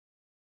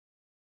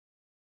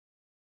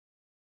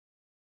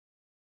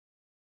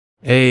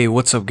Hey,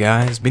 what's up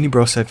guys? Benny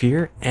Broseph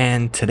here,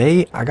 and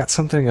today I got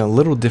something a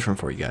little different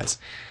for you guys.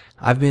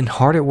 I've been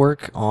hard at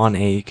work on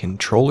a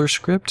controller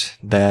script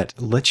that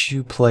lets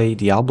you play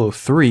Diablo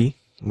 3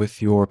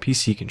 with your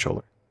PC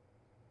controller.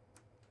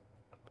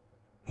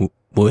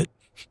 What?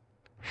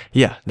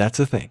 Yeah, that's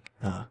a thing.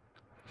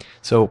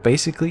 So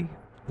basically,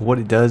 what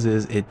it does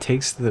is it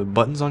takes the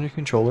buttons on your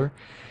controller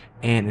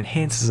and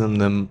enhances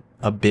them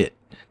a bit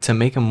to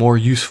make them more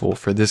useful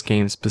for this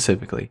game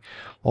specifically,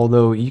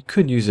 although you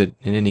could use it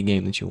in any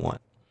game that you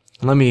want.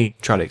 Let me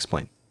try to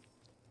explain.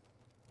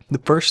 The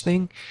first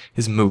thing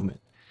is movement.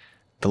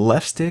 The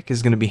left stick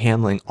is going to be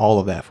handling all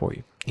of that for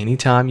you.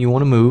 Anytime you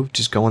want to move,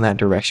 just go in that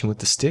direction with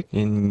the stick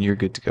and you're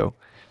good to go.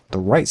 The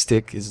right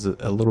stick is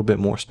a little bit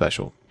more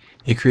special.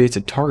 It creates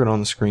a target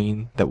on the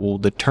screen that will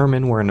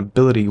determine where an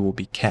ability will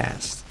be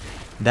cast.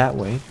 That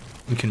way,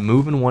 you can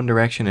move in one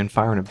direction and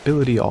fire an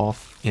ability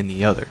off in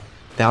the other,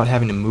 without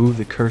having to move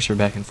the cursor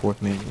back and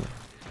forth manually.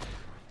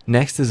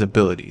 Next is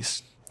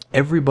abilities.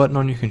 Every button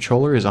on your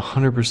controller is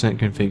 100%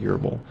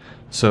 configurable,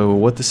 so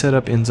what the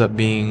setup ends up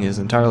being is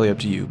entirely up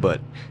to you, but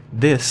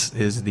this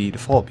is the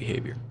default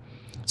behavior.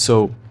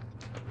 So,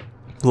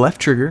 left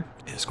trigger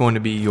is going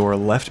to be your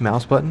left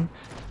mouse button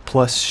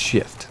plus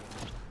shift.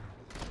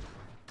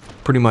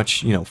 Pretty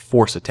much,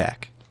 force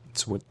attack.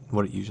 That's what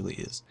it usually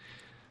is.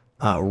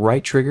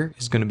 Right trigger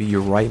is going to be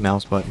your right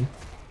mouse button.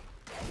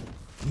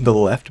 The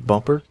left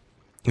bumper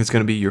is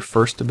going to be your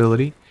first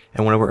ability,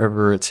 and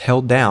whenever it's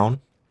held down,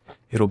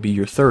 it'll be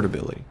your third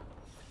ability.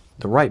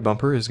 The right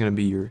bumper is going to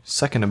be your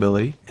second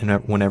ability, and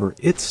whenever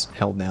it's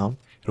held down,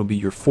 it'll be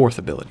your fourth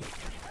ability.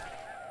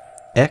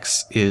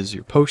 X is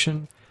your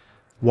potion.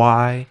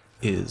 Y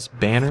is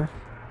banner.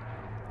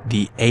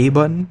 The A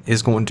button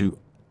is going to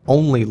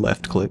only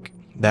left click.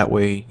 That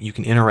way you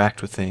can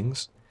interact with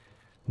things.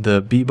 The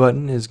B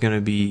button is going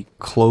to be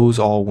close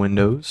all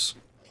windows.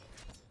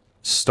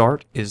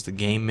 Start is the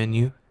game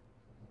menu.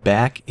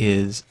 Back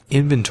is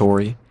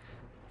inventory.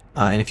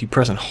 And if you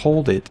press and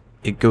hold it,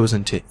 it goes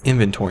into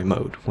inventory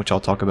mode, which I'll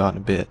talk about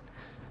in a bit.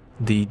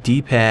 The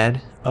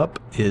D-pad up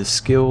is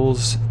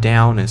skills,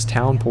 down is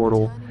town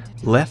portal,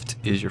 left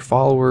is your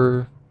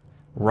follower,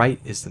 right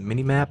is the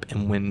minimap,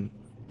 and when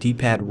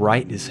D-pad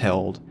right is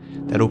held,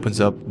 that opens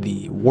up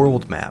the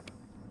world map.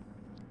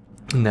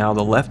 Now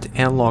the left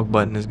analog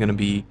button is going to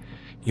be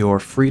your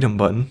freedom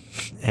button,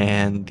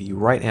 and the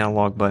right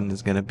analog button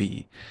is going to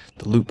be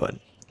the loot button.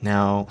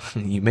 Now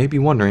you may be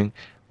wondering,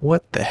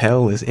 what the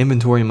hell is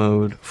inventory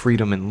mode,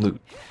 freedom, and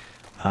loot?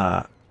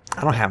 I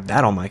don't have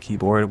that on my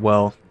keyboard.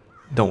 Well,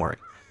 don't worry.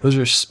 Those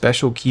are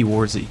special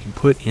keywords that you can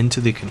put into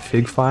the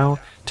config file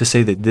to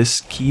say that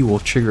this key will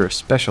trigger a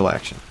special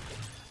action.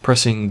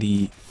 Pressing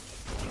the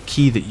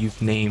key that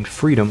you've named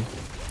freedom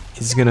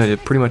is going to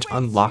pretty much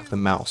unlock the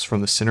mouse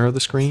from the center of the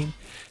screen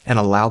and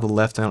allow the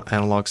left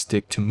analog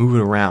stick to move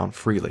it around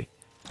freely.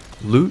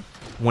 Loot,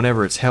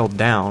 whenever it's held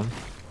down,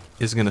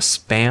 is going to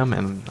spam,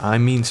 and I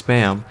mean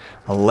spam,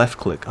 a left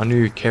click under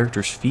your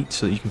character's feet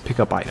so that you can pick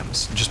up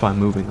items just by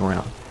moving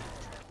around.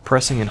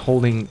 Pressing and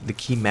holding the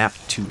key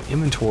mapped to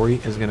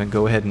inventory is going to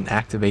go ahead and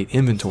activate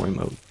inventory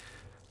mode.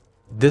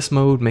 This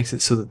mode makes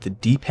it so that the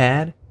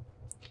D-pad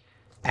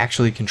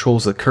actually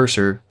controls the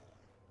cursor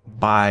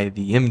by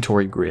the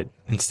inventory grid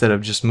instead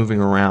of just moving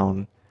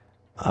around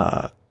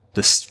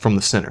from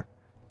the center.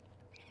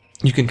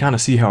 You can kind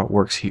of see how it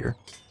works here.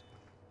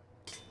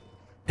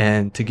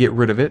 And to get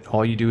rid of it,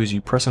 all you do is you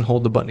press and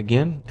hold the button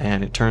again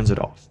and it turns it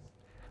off.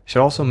 I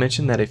should also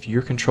mention that if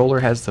your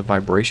controller has the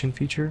vibration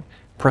feature,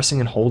 pressing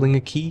and holding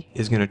a key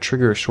is going to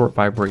trigger a short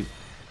vibrate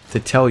to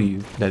tell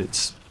you that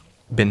it's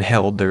been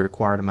held the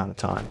required amount of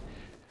time.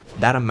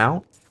 That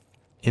amount,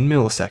 in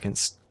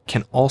milliseconds,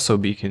 can also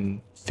be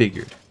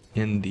configured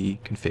in the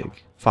config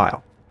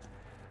file.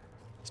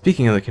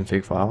 Speaking of the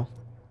config file,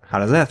 how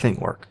does that thing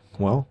work?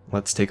 Well,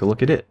 let's take a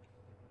look at it.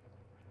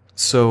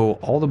 So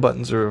all the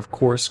buttons are of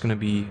course going to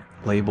be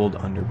labeled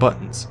under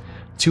buttons.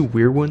 Two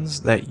weird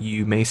ones that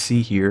you may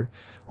see here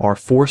are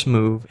force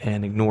move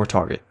and ignore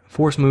target.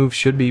 Force move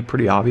should be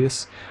pretty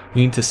obvious.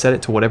 You need to set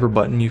it to whatever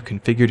button you've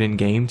configured in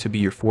game to be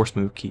your force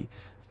move key.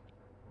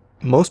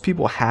 Most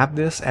people have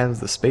this as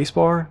the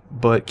spacebar,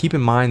 but keep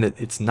in mind that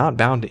it's not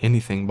bound to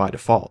anything by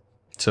default.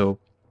 So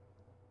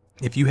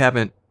if you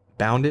haven't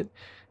bound it,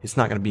 it's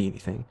not going to be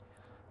anything.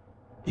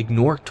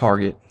 Ignore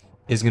target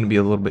is going to be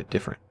a little bit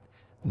different.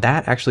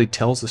 That actually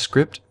tells the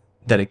script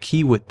that a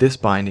key with this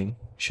binding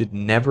should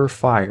never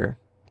fire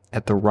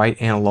at the right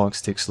analog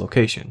stick's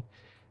location.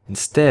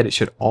 Instead, it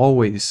should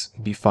always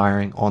be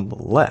firing on the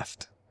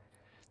left.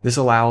 This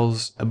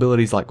allows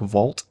abilities like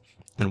Vault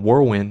and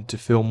Whirlwind to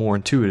feel more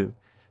intuitive,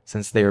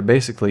 since they are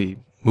basically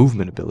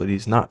movement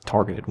abilities, not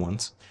targeted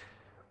ones.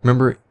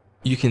 Remember,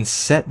 you can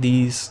set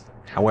these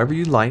however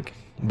you like,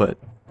 but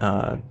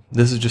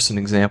this is just an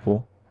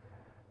example.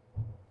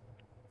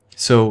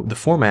 So the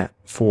format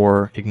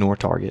for ignore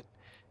target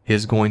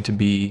is going to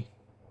be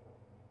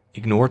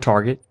ignore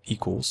target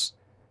equals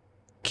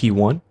key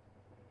 1,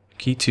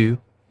 key 2,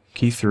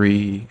 key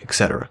 3,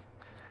 etc.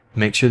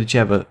 Make sure that you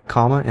have a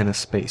comma and a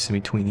space in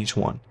between each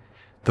one.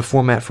 The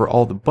format for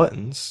all the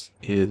buttons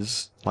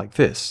is like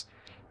this.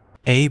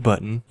 A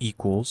button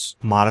equals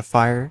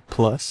modifier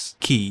plus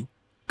key,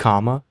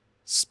 comma,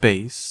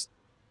 space,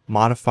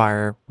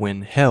 modifier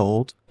when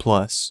held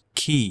plus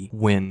key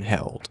when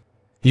held.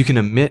 You can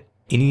omit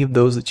any of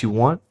those that you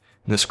want,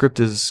 and the script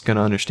is going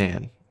to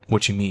understand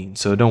what you mean,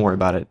 so don't worry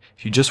about it.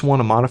 If you just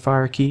want a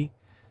modifier key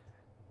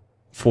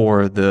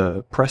for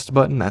the pressed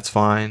button, that's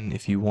fine.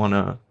 If you want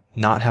to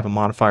not have a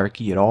modifier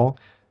key at all,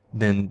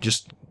 then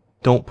just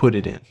don't put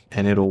it in,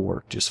 and it'll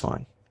work just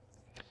fine.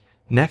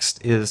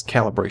 Next is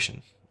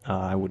calibration.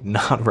 I would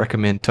not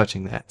recommend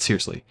touching that,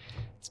 seriously.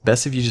 It's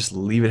best if you just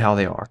leave it how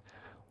they are.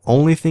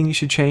 Only thing you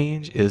should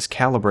change is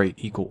calibrate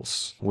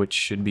equals, which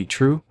should be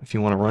true if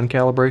you want to run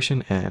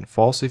calibration and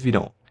false if you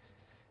don't.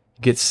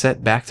 It gets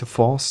set back to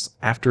false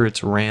after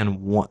it's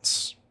ran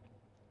once.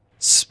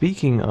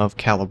 Speaking of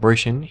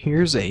calibration,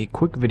 here's a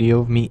quick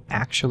video of me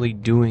actually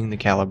doing the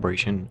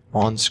calibration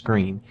on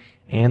screen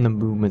and the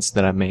movements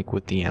that I make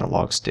with the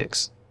analog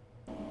sticks.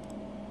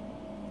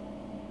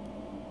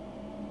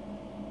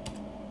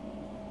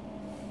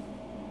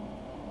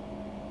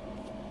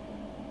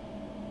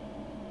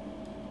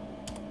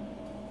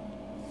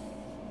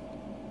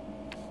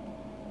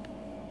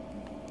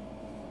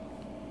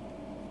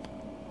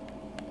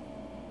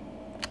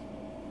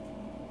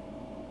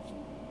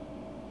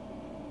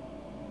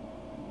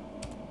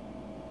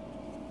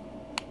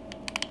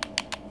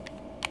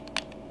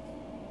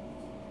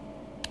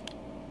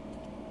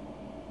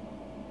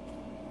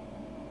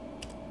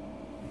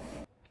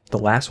 The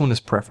last one is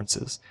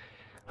preferences.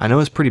 I know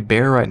it's pretty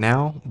bare right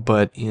now,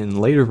 but in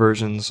later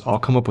versions I'll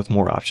come up with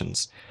more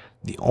options.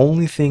 The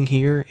only thing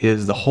here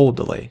is the hold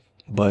delay,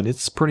 but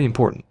it's pretty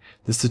important.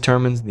 This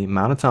determines the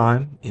amount of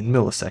time in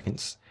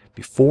milliseconds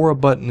before a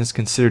button is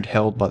considered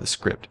held by the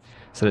script.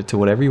 Set it to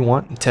whatever you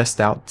want and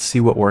test out to see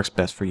what works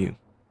best for you.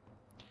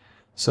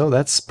 So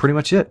that's pretty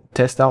much it.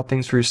 Test out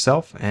things for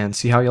yourself and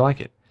see how you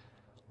like it.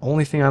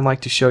 Only thing I'd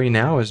like to show you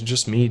now is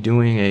just me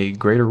doing a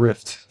Greater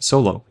Rift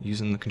solo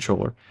using the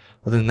controller.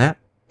 Other than that,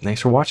 thanks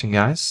for watching,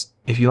 guys.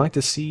 If you'd like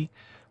to see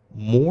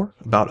more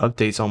about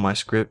updates on my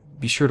script,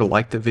 be sure to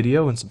like the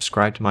video and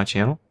subscribe to my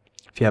channel.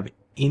 If you have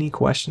any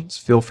questions,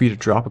 feel free to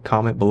drop a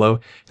comment below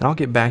and I'll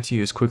get back to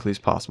you as quickly as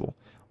possible.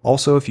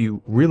 Also, if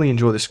you really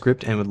enjoy the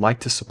script and would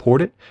like to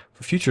support it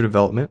for future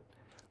development,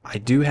 I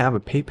do have a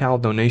PayPal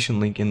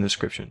donation link in the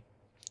description.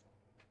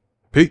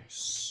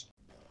 Peace!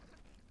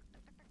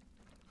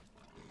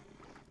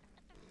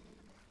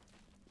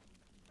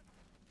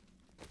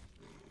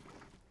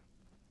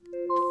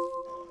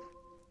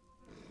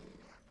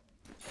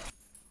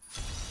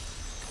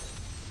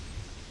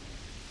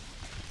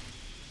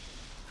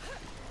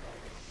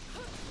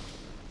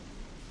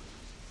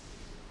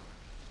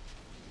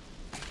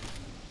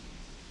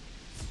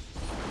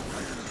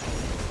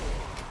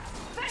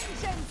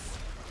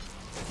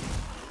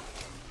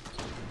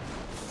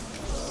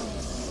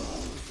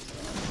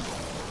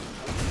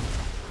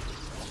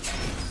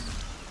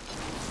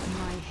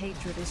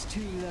 Hatred is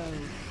too low.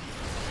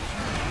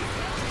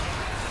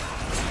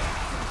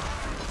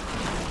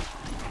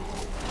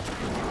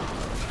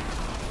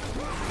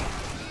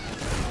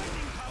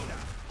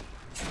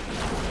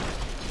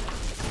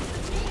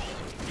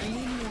 I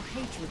need more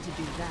hatred to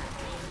do that.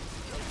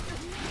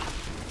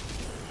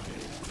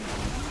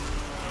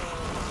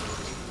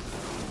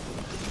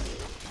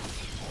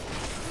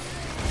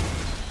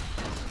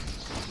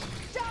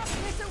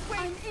 Darkness away!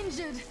 I'm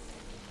injured.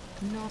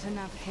 Not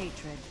enough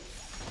hatred.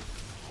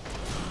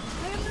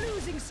 I am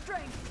losing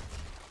strength.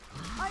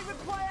 I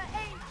require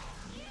aid.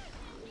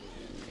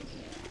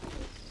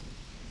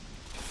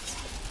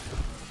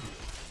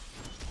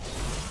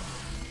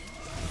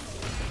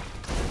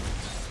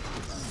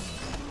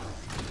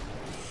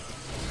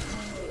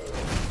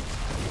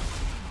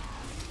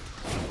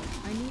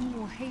 I need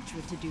more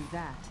hatred to do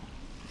that.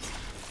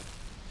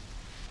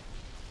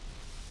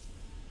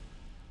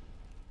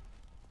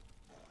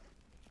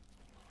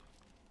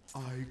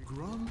 I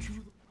grant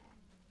you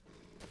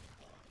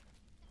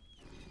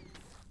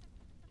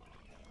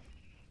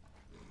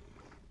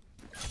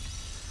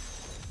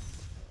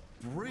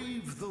the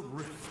brave the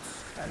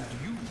rifts, and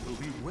you will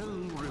be well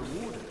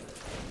rewarded.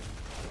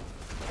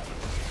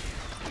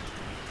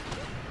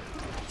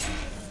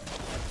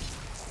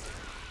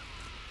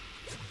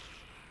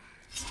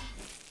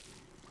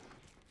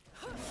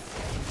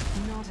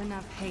 Not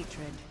enough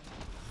hatred.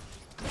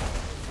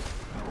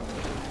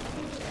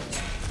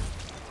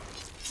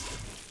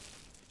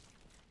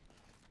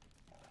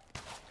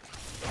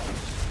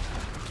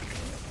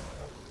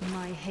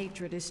 My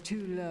hatred is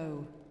too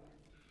low.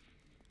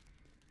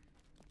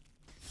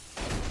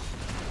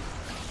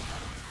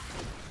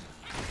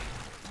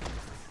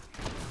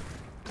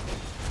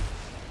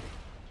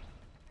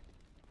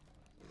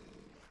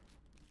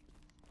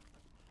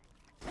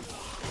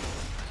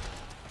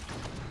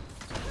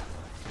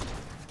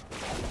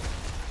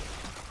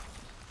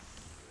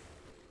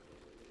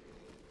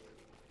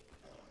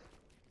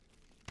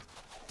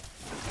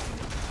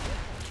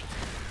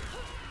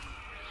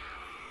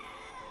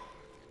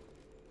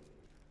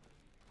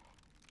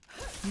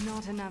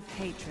 Not enough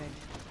hatred.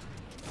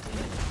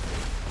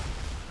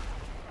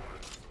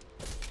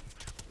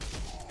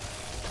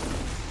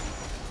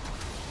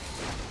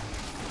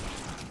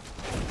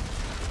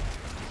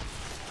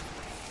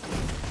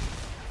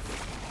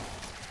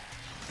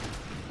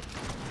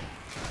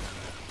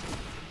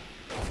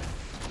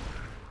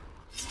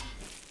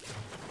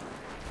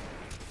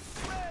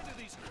 Where do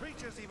these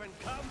creatures even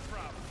come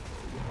from?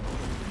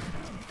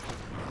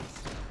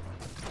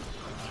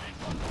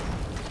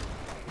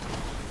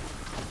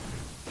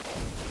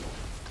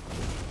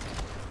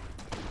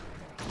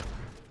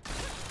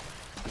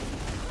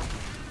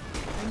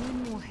 I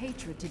need more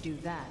hatred to do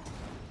that.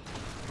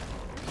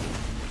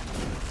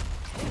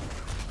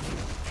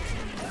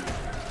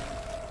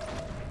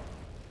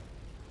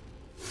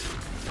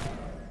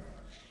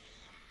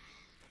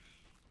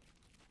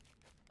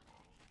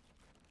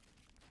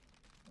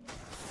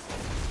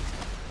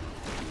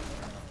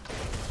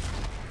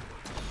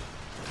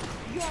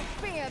 Your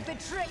fear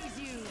betrays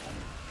you!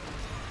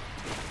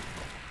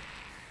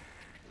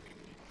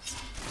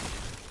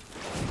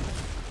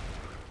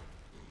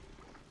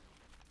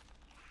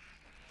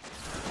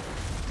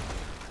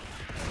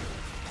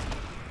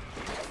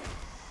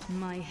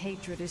 My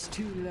hatred is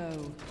too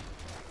low.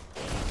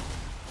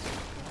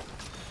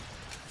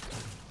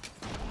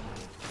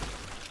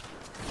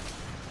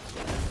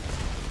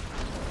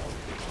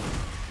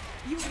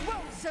 You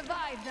won't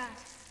survive that!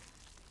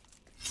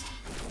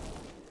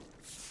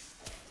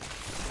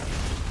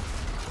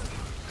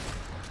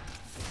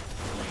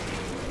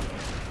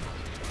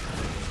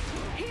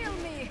 Heal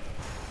me!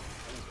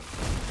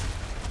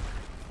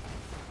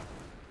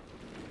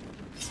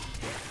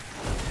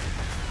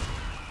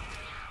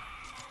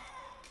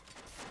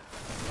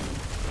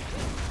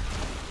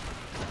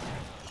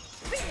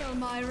 Feel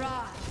my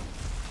wrath!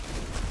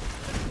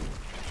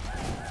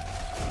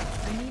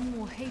 I need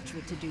more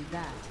hatred to do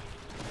that.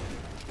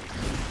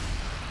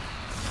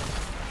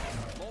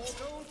 More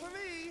gold for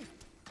me!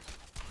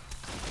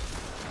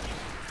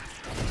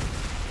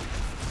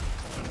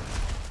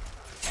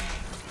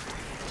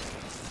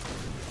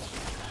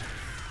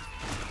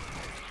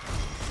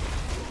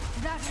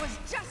 That was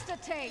just a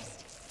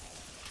taste!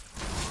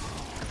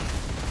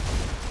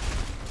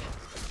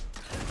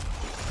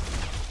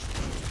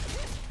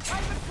 I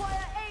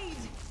require aid!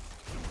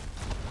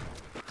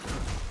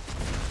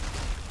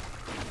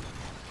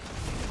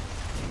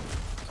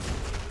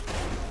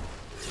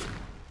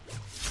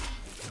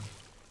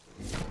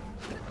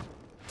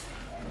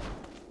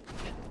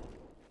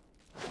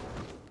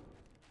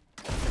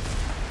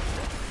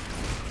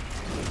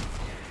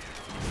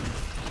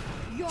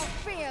 Your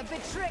fear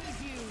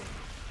betrays you!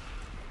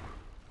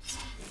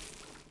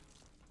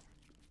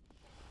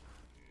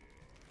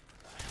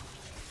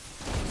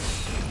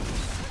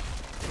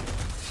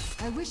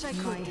 I wish I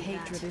could. My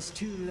hatred is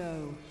too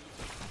low.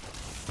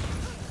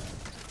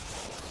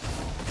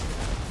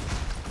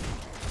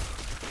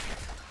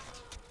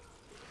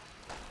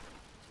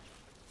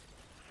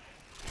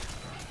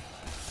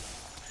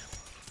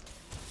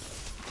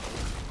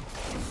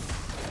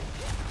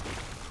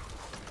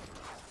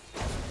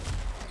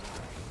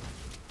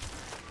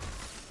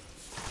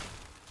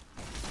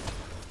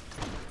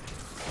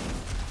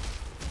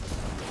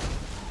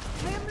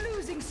 I am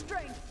losing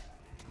strength.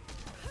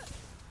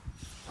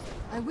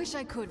 I wish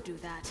I could do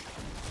that.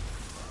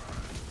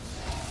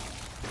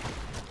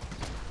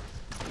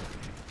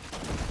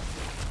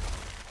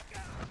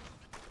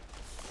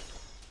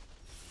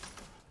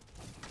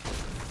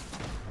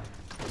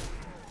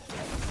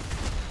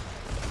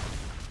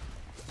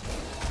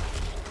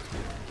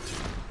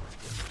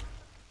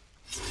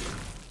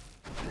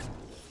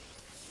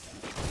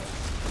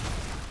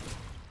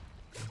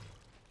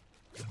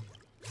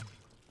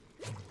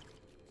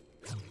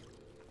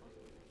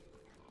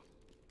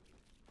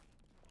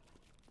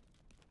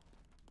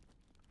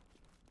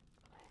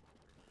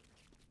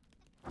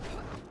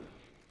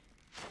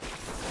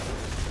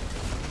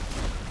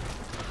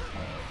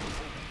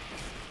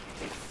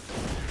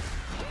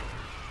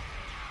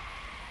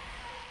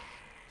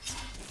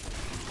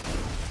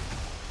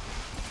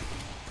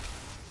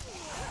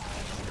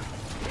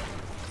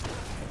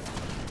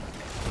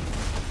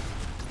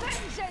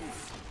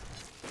 Vengeance!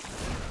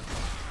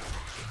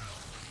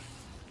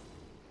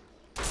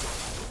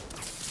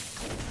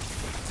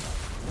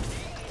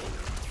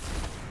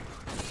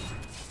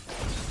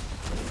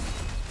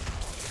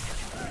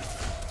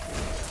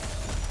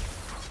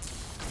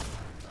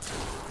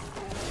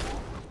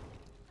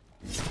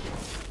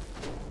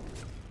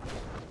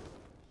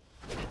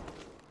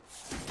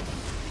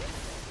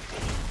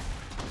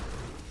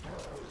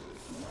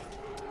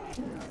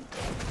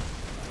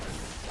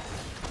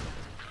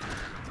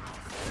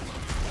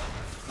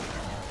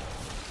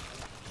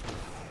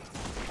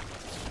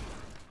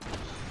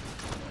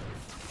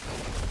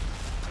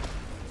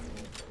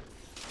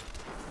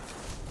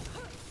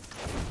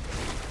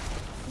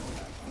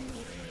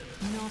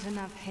 Not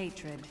enough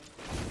hatred.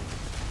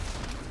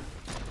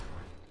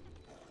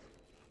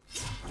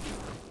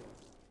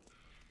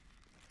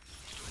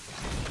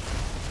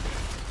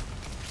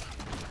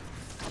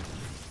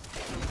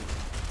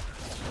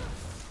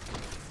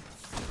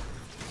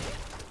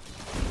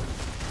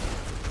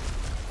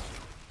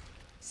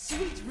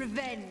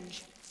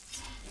 revenge.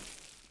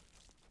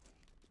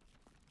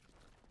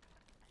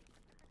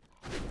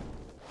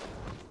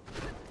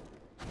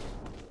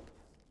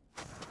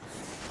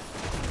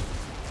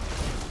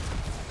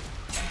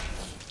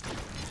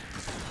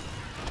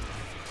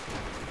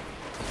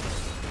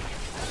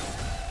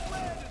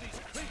 Where do these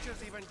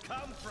creatures even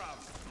come from?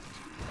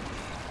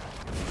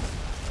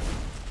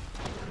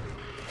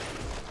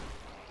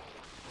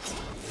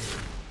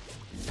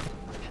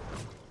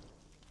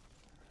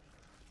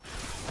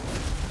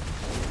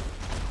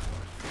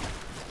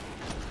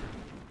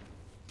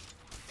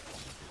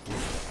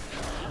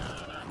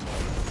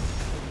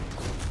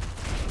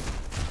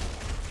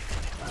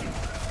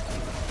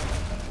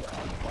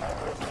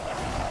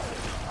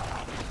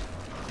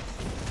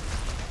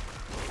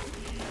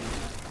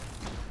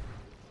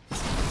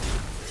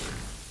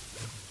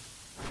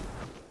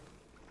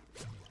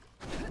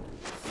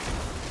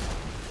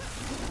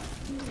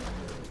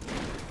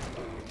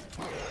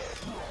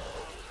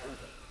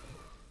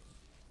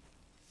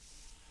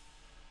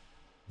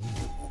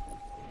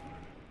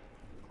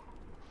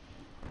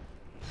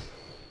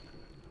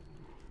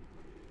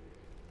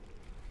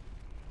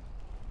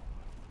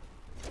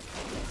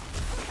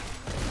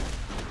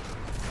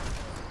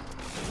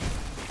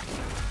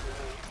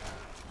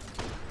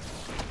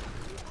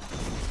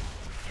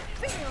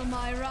 Feel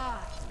my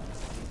wrath.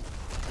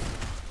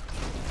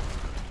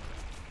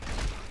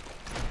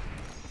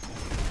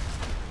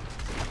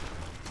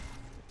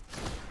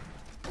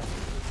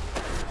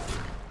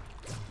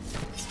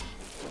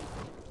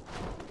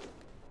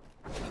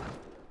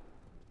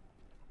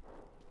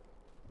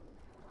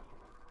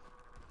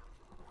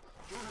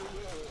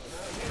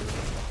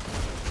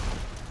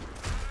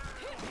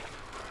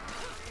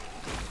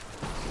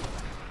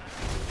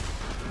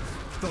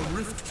 The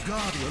Rift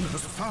Guardian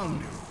has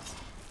found you.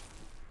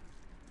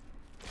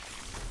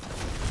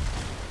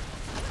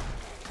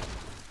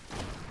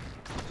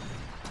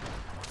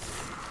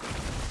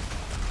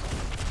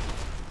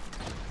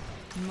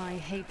 My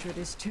hatred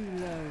is too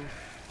low.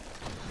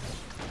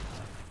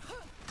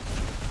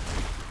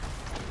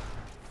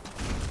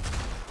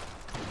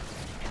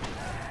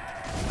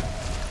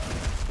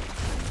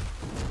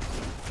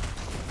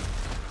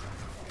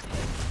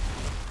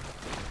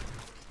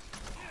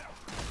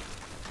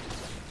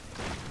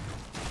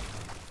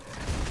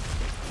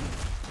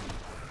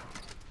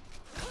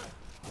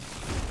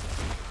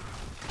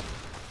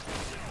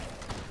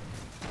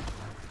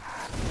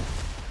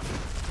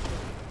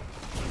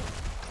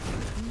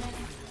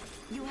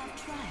 You have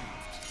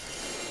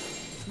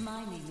triumphed.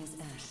 My name is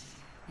Ash,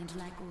 and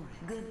like Aura,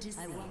 good to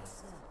see. I once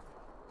served.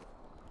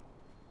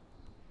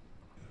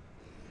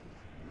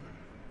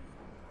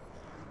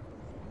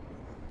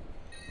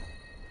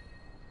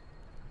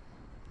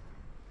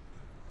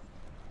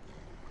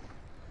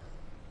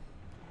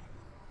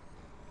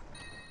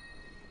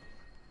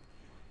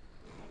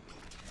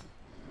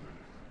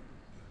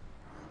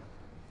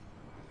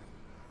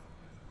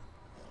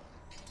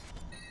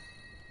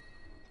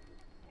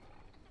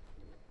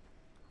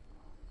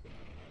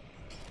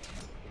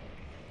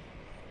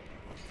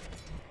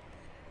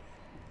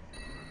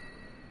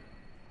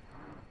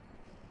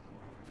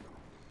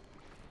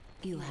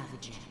 You have a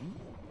gem?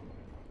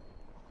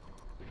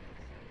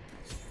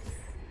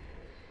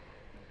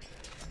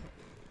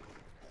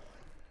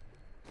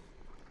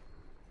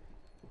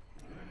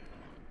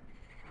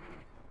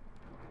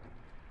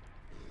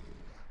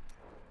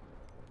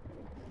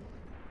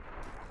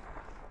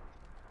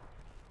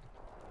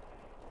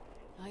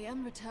 I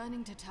am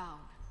returning to town.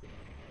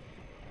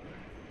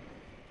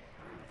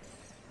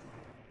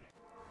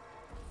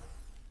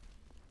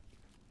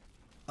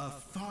 A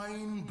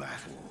fine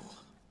battle.